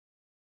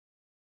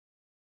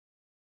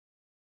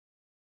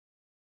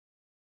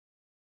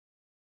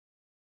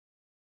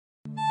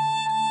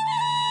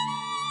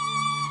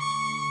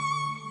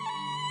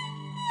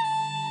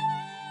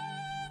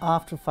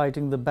After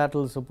fighting the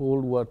battles of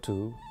World War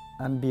II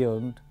and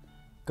beyond,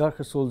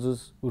 Gurkha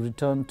soldiers who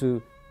returned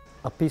to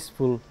a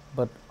peaceful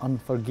but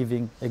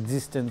unforgiving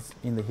existence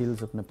in the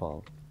hills of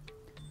Nepal.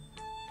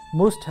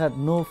 Most had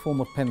no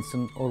form of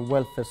pension or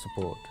welfare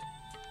support.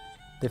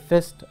 They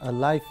faced a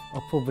life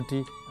of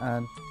poverty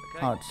and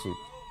hardship.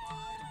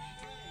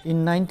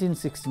 In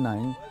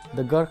 1969,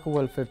 the Gurkha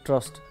Welfare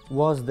Trust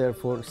was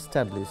therefore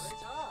established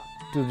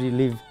to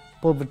relieve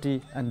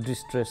poverty and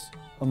distress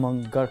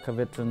among Gurkha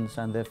veterans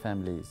and their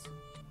families.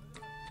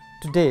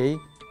 Today,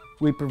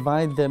 we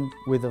provide them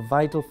with a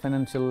vital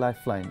financial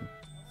lifeline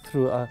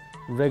through a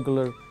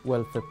regular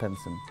welfare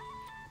pension.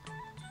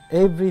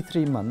 Every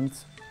 3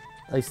 months,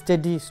 a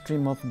steady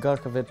stream of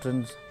Gurkha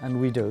veterans and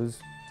widows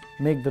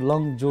make the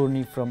long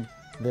journey from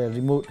their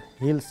remote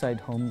hillside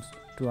homes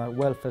to our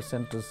welfare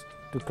centers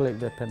to collect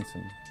their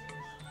pension.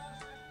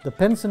 The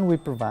pension we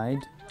provide,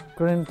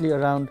 currently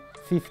around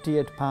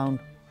 £58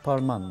 per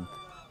month,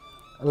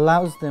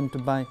 allows them to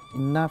buy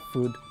enough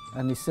food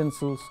and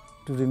essentials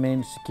to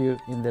remain secure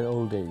in their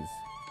old age.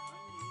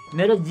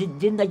 मेरो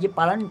जिन्दगी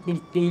पालन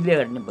त्यहीले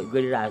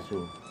गरिरहेको छु।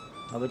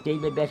 अब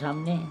त्यहीले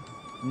बेसाम्ने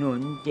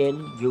नुन तेल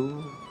घिउ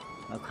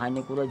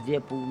खानेकुरा जे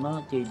पुग्न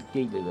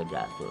त्यहीले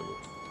गरिरहेको छु।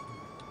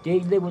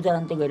 त्यहीले गुजारा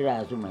त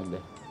गरिरहेको छु मैले।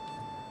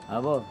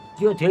 अब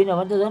त्यो थिएन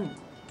भने त झन्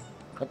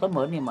खतम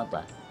भयो नि म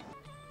त।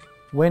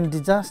 When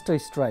disaster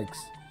strikes,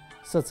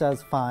 such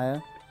as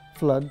fire,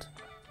 flood,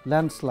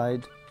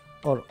 landslide,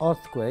 or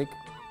earthquake,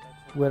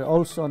 we are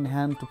also on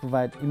hand to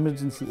provide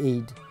emergency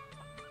aid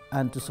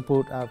and to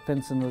support our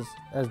pensioners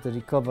as they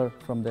recover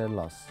from their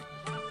loss.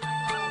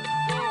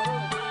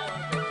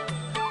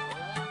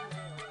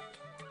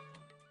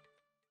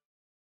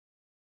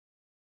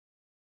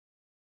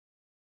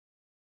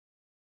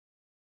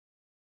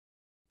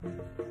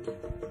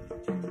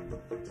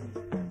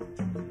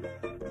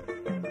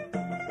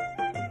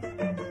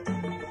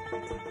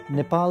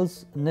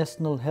 Nepal's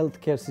national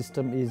healthcare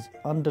system is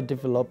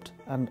underdeveloped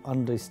and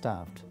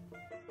understaffed,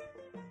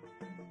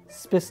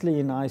 especially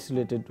in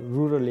isolated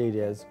rural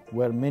areas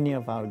where many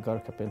of our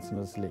Gurkha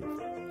pensioners live.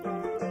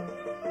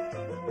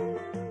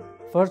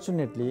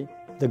 Fortunately,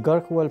 the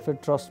Gurkha Welfare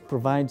Trust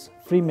provides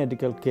free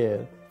medical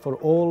care for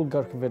all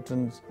Gurkha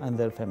veterans and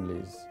their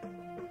families.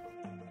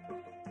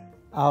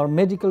 Our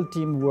medical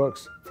team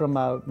works from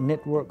our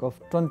network of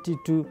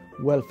 22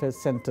 welfare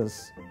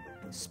centers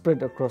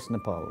spread across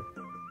Nepal.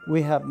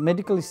 We have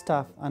medical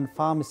staff and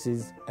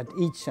pharmacies at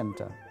each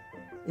center,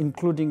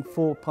 including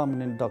 4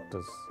 permanent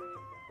doctors.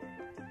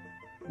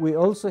 We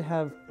also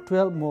have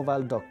 12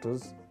 mobile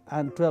doctors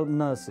and 12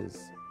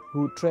 nurses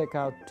who trek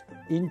out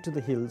into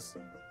the hills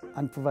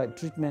and provide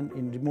treatment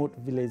in remote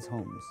village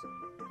homes.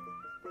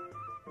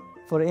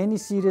 For any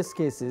serious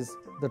cases,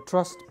 the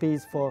Trust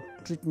pays for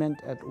treatment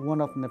at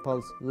one of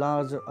Nepal's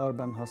larger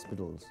urban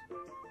hospitals.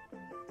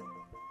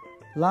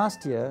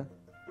 Last year,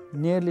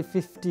 nearly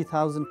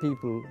 50,000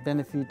 people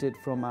benefited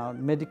from our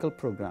medical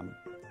program.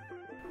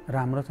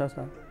 राम्रो छ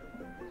sir.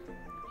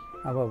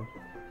 अब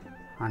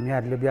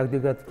हामीहरूले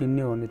व्यक्तिगत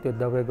किन्ने हो भने त्यो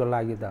दबाईको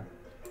लागि त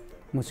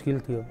मुस्किल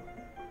थियो।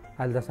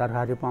 अहिले त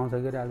सरकारी पाउँछ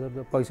के आज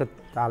त पैसा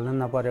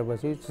हाल्न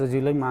नपरेपछि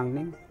सजिलै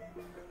माग्ने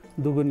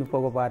दुगुनी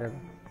पोको पारेर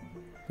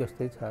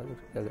त्यस्तै छ हजुर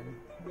के गर्ने।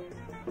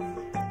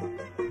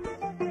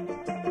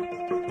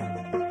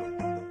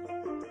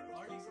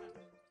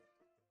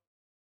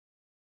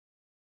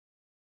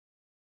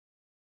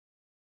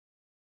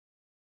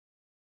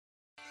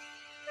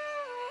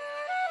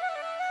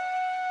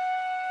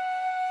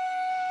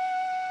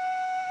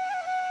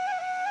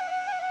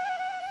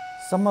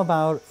 Some of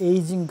our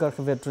aging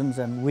Gurkha veterans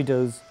and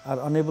widows are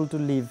unable to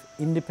live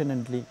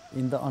independently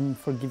in the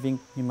unforgiving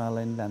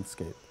Himalayan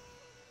landscape.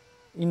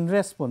 In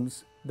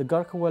response, the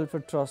Gurkha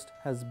Welfare Trust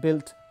has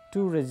built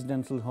 2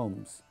 residential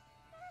homes,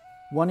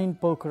 one in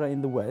Pokhara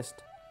in the west,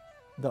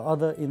 the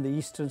other in the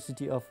eastern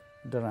city of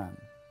Dharan.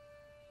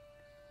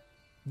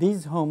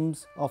 These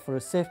homes offer a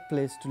safe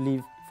place to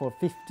live for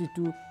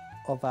 52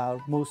 of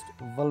our most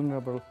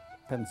vulnerable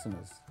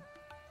pensioners.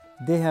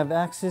 They have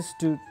access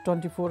to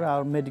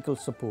 24-hour medical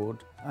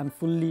support and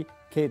fully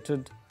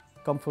catered,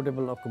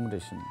 comfortable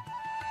accommodation.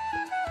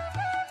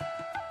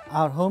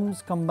 Our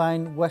homes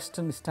combine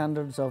Western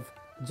standards of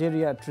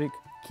geriatric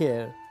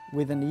care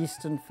with an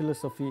Eastern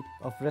philosophy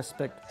of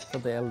respect for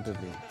the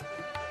elderly.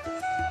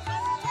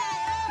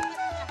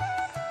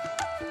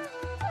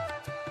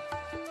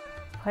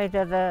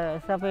 फाइदा त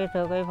सबै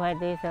थोकै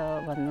फाइदै छ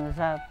भन्नु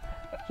छ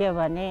के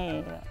भने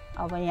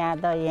अब यहाँ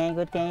त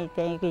यहीँको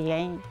त्यहीँको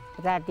यहीँ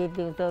राति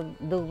दिउँसो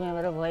दुख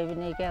बिमार भयो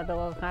भने क्या त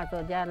खाँचो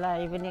ज्याला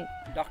पनि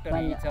डाक्टर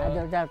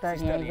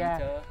यहीँ जा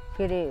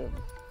फेरि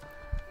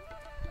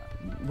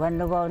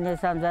भन्नुभयो भने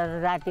सम्झाएर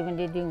राति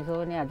पनि दिउँसो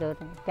नि हजुर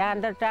त्यहाँ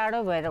त टाढो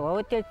भएर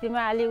हो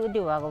त्यतिमा अलिकति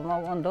भएको म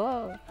हुन्थ्यो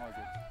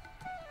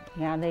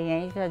यहाँ त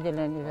यहीँ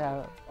सजिलो नि छ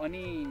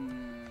अनि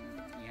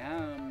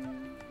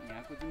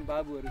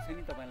बाबुहरु छ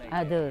नि तपाईलाई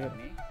हजुर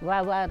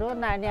बाबुहरु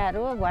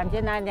नानीहरु भन्छ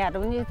नानीहरु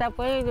पनि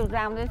सबै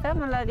राम्रै छ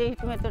मलाई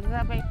रेस्टमेन्ट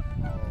सबै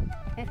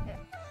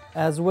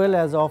As well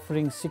as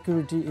offering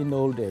security in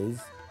old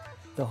age,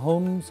 The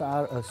homes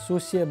are a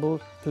sociable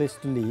place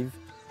to live,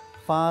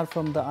 far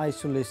from the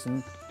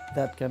isolation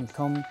that can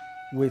come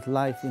with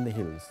life in the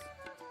hills.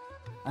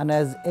 And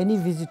as any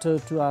visitor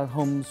to our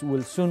homes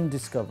will soon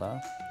discover,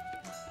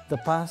 the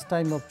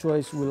pastime of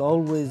choice will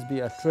always be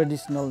a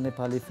traditional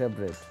Nepali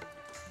favorite.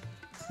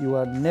 You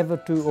are never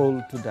too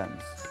old to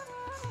dance.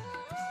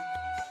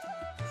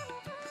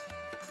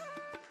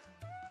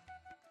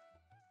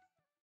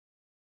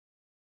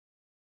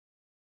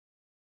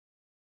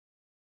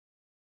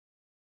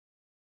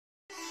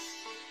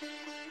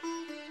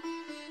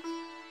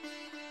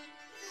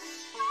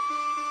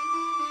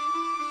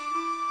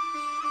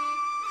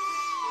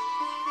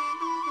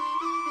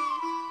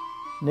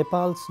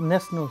 Nepal's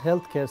national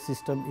healthcare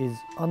system is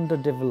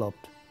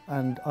underdeveloped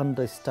and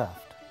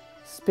understaffed,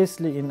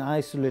 especially in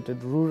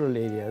isolated rural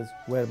areas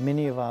where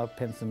many of our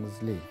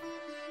pensioners live.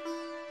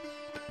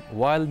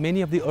 While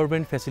many of the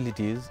urban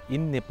facilities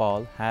in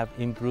Nepal have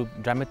improved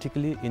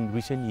dramatically in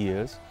recent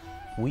years,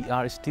 we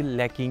are still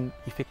lacking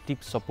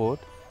effective support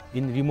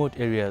in remote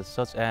areas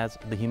such as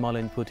the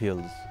Himalayan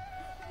foothills.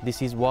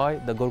 This is why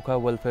the Gurkha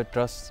Welfare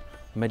Trust's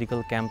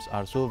medical camps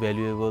are so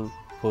valuable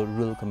for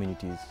rural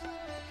communities.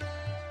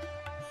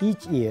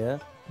 Each year,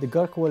 the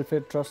Gurkha Welfare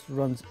Trust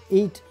runs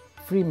 8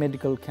 free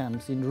medical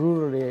camps in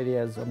rural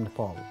areas of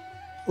Nepal,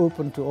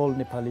 open to all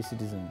Nepali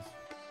citizens.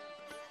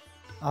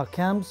 Our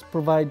camps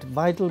provide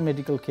vital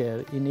medical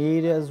care in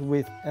areas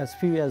with as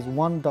few as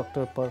 1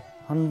 doctor per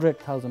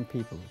 100,000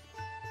 people.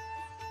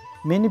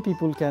 Many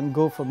people can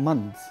go for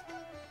months,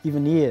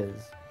 even years,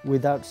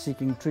 without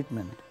seeking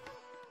treatment.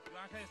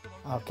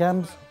 Our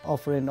camps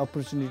offer an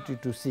opportunity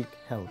to seek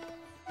help.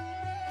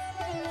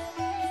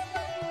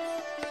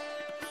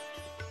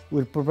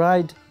 We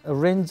provide a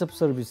range of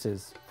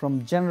services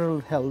from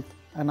general health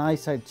and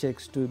eyesight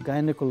checks to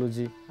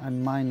gynecology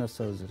and minor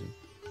surgery.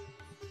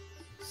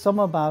 Some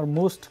of our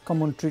most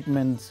common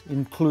treatments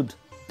include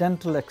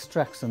dental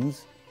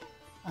extractions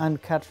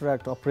and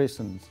cataract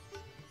operations,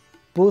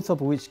 both of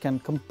which can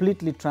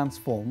completely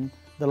transform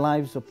the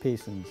lives of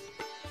patients.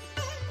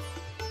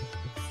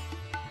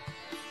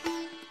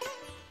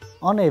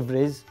 On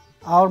average,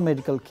 our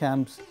medical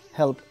camps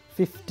help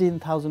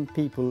 15,000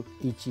 people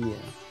each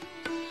year.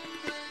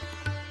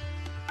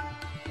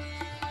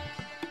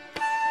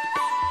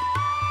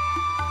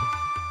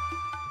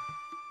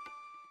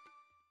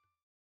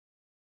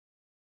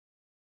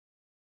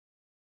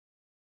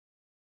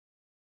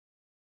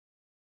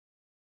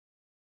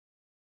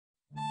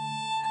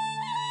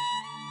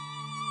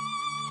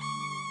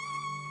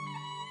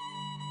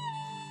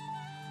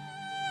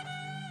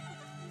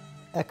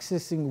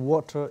 Accessing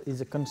water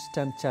is a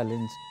constant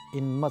challenge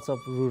in much of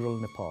rural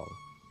Nepal.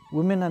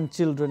 Women and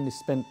children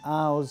spend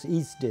hours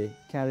each day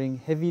carrying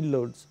heavy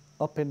loads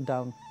up and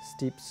down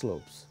steep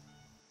slopes.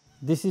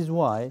 This is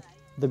why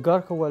the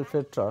Gurkha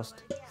Welfare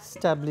Trust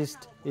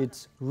established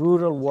its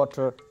rural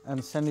water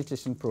and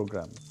sanitation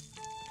program.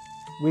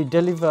 We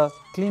deliver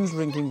clean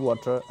drinking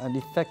water and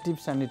effective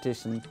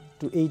sanitation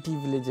to 80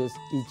 villages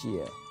each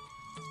year.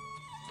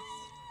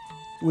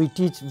 We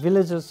teach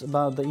villagers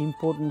about the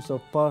importance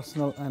of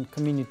personal and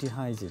community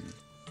hygiene.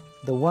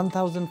 The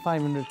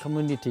 1,500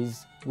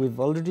 communities we've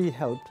already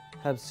helped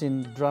have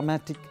seen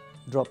dramatic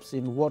drops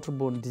in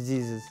waterborne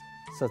diseases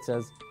such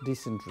as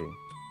dysentery.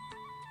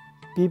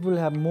 People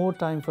have more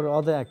time for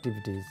other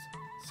activities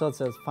such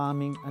as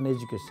farming and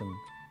education,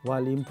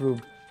 while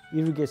improved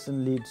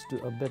irrigation leads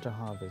to a better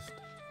harvest.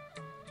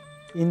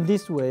 In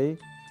this way,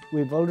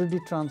 we've already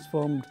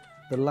transformed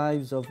the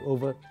lives of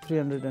over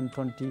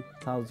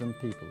 320,000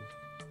 people.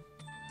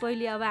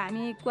 पहिले अब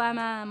हामी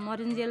कुवामा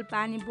मरुन्जेल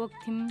पानी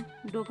बोक्थ्यौं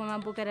डोकोमा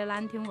बोकेर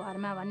लान्थ्यौं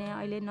घरमा भने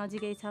अहिले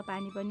नजिकै छ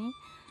पानी पनि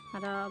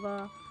र अब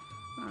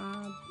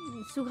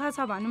सुख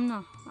छ भनौं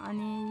न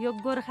अनि यो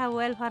गोर्खा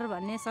वेलफेयर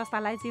भन्ने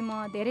संस्थालाई चाहिँ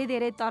म धेरै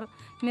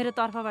मेरो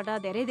तर्फबाट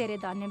धेरै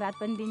धन्यवाद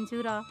पनि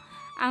दिन्छु र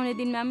आउने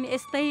दिनमा पनि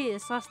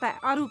यस्तै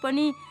संस्था अरु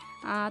पनि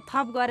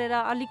थप गरेर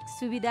अलिक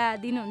सुविधा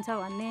दिनुहुन्छ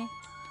भन्ने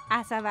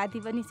आशावादी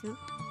पनि छु।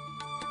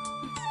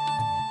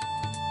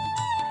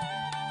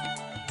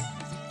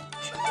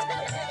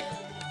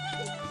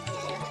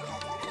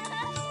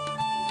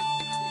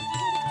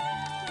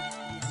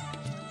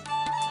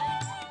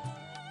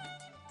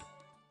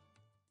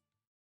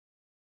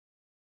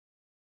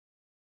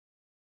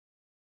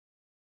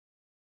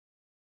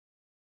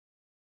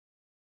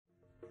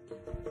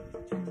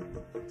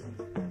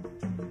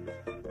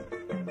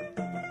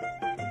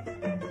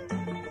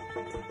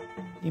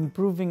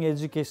 Improving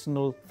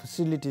educational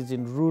facilities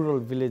in rural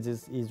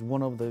villages is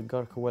one of the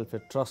Gurkha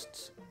Welfare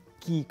Trust's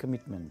key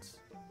commitments.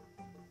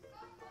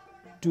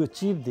 To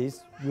achieve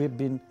this, we have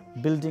been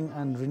building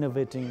and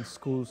renovating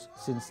schools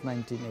since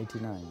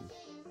 1989.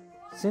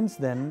 Since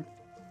then,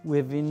 we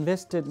have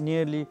invested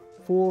nearly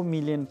 £4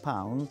 million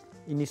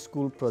in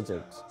school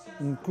projects,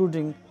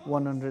 including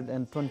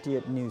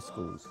 128 new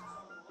schools.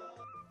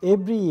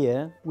 Every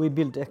year, we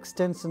build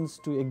extensions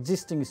to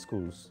existing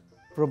schools,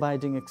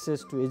 providing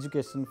access to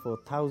education for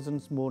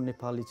thousands more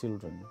Nepali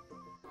children.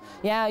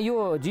 यहाँ यो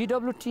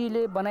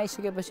GWTले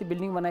बनाइसकेपछि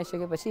building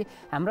बनाइसकेपछि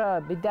हाम्रा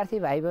विद्यार्थी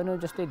भाइ बहिनी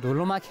जस्तै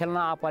धुलोमा खेल्न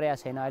परेको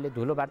छैन अहिले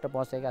धुलोबाट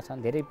बसेका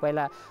छन् धेरै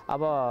पहिला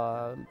अब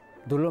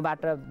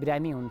धुलोबाट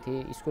बिरामी हुन्थे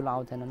स्कुल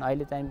आउँथेनन्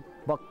अहिले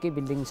चाहिँ पक्की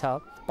बिल्डिङ छ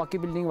पक्की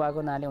बिल्डिङ भएको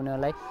हुनाले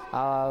उनीहरूलाई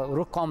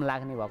रोग कम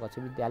लाग्ने भएको छ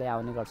विद्यालय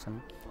आउने गर्छन्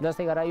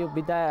जस्तै गरेर यो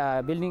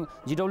बिल्डिङ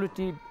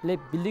GWTले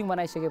बिल्डिङ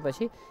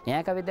बनाइसकेपछि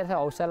यहाँका विद्यार्थी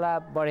हौसला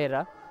बढेर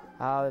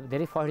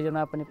धेरै फर्स्ट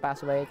डिभिजनमा पनि पास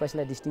भए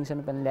कसैलाई डिस्टिङसन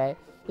पनि ल्याए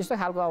यस्तो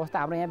खालको अवस्था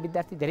हाम्रो यहाँ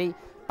विद्यार्थी धेरै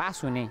पास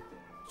हुने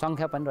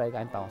सङ्ख्या पनि रहेको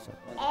हामी पाउँछौँ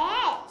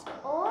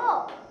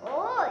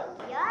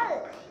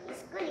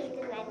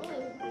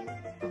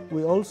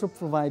We also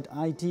provide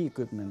IT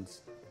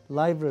equipments,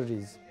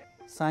 libraries,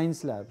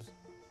 science labs,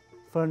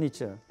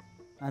 furniture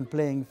and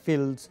playing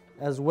fields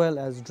as well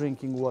as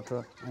drinking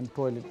water and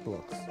toilet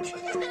blocks.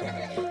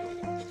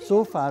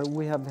 So far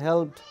we have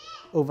helped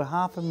over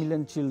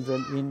 500,000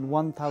 children in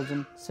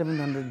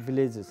 1,700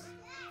 villages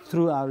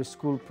through our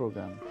school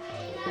program.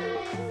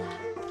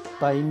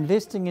 By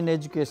investing in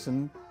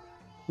education,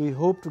 we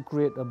hope to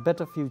create a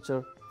better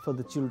future for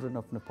the children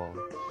of Nepal.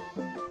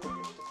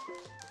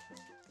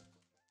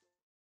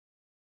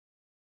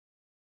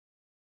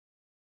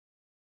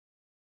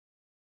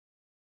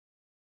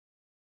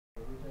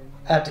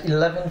 At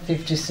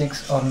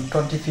 11:56 on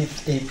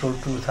 25th April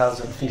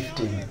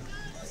 2015,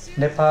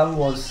 Nepal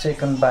was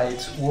shaken by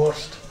its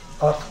worst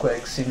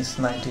earthquake since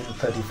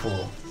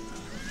 1934.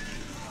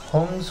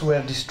 Homes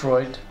were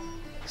destroyed,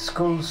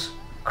 schools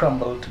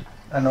crumbled,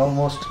 and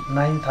almost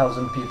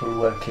 9,000 people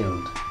were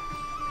killed.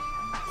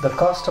 The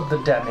cost of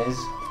the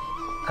damage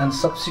and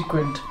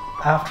subsequent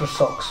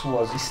aftershocks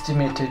was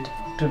estimated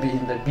to be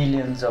in the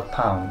billions of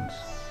pounds.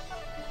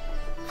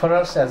 For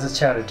us as a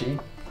charity,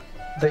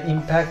 the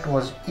impact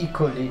was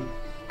equally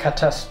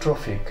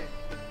catastrophic.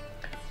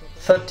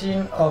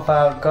 13 of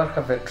our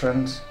Gurkha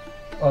veterans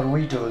or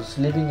widows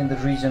living in the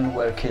region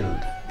were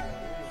killed.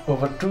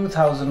 Over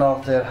 2,000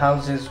 of their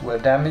houses were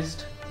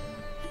damaged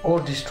or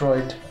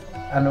destroyed,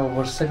 and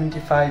over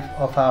 75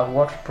 of our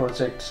water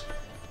projects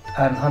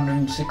and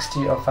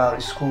 160 of our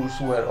schools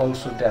were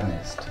also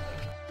damaged.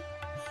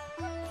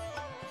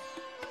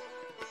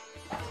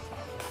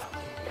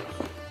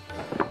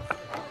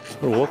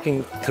 We're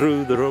walking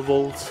through the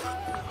rubbles,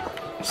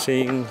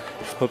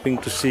 hoping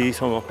to see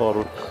some of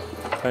our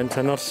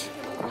pensioners.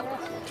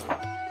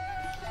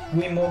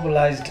 We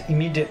mobilized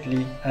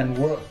immediately and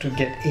worked to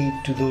get aid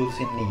to those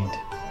in need.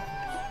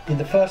 In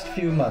the first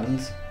few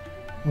months,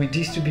 we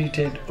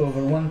distributed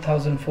over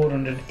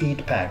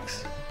 1,408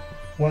 packs,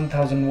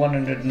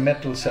 1,100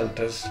 metal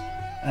shelters,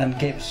 and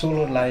gave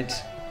solar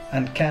lights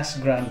and cash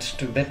grants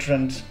to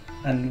veterans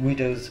and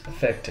widows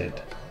affected.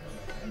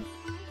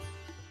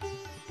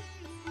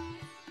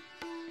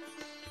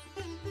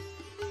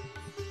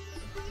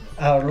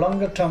 Our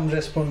longer-term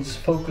response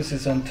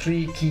focuses on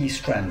three key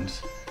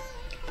strands: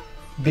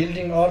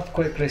 building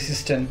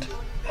earthquake-resistant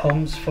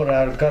homes for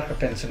our Gurkha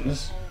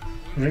pensioners,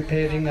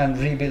 repairing and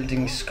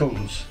rebuilding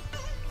schools,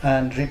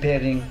 and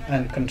repairing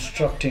and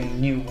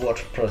constructing new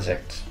water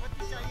projects.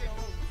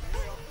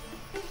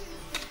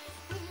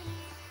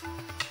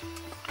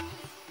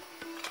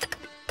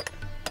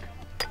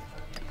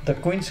 The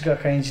Queen's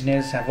Gurkha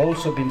engineers have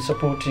also been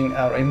supporting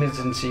our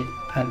emergency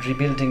and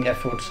rebuilding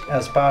efforts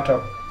as part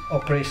of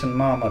Operation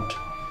Marmot,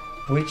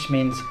 which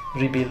means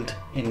rebuild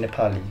in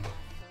Nepali.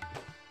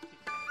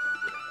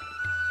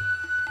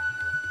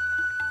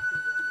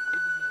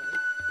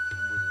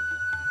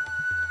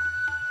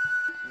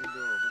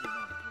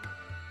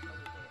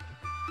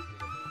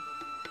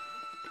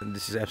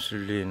 This is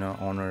absolutely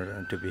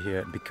honor to be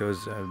here because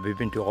we've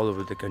been to all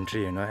over the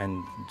country,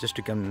 and just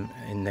to come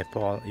in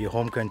Nepal, your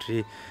home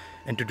country,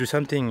 and to do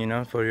something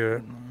for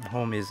your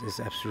home is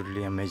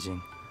absolutely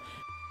amazing.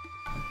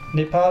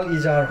 Nepal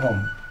is our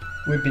home.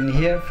 We've been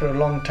here for a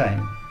long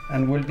time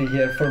and will be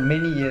here for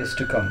many years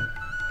to come.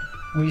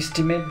 We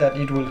estimate that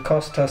it will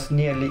cost us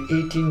nearly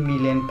 £18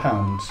 million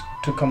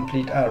to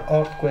complete our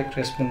earthquake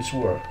response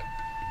work.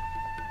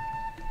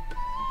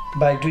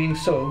 By doing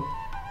so,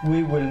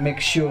 we will make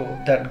sure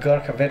that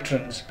Gurkha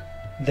veterans,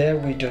 their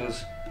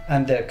widows,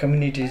 and their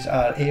communities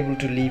are able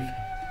to live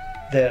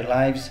their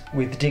lives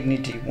with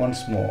dignity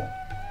once more.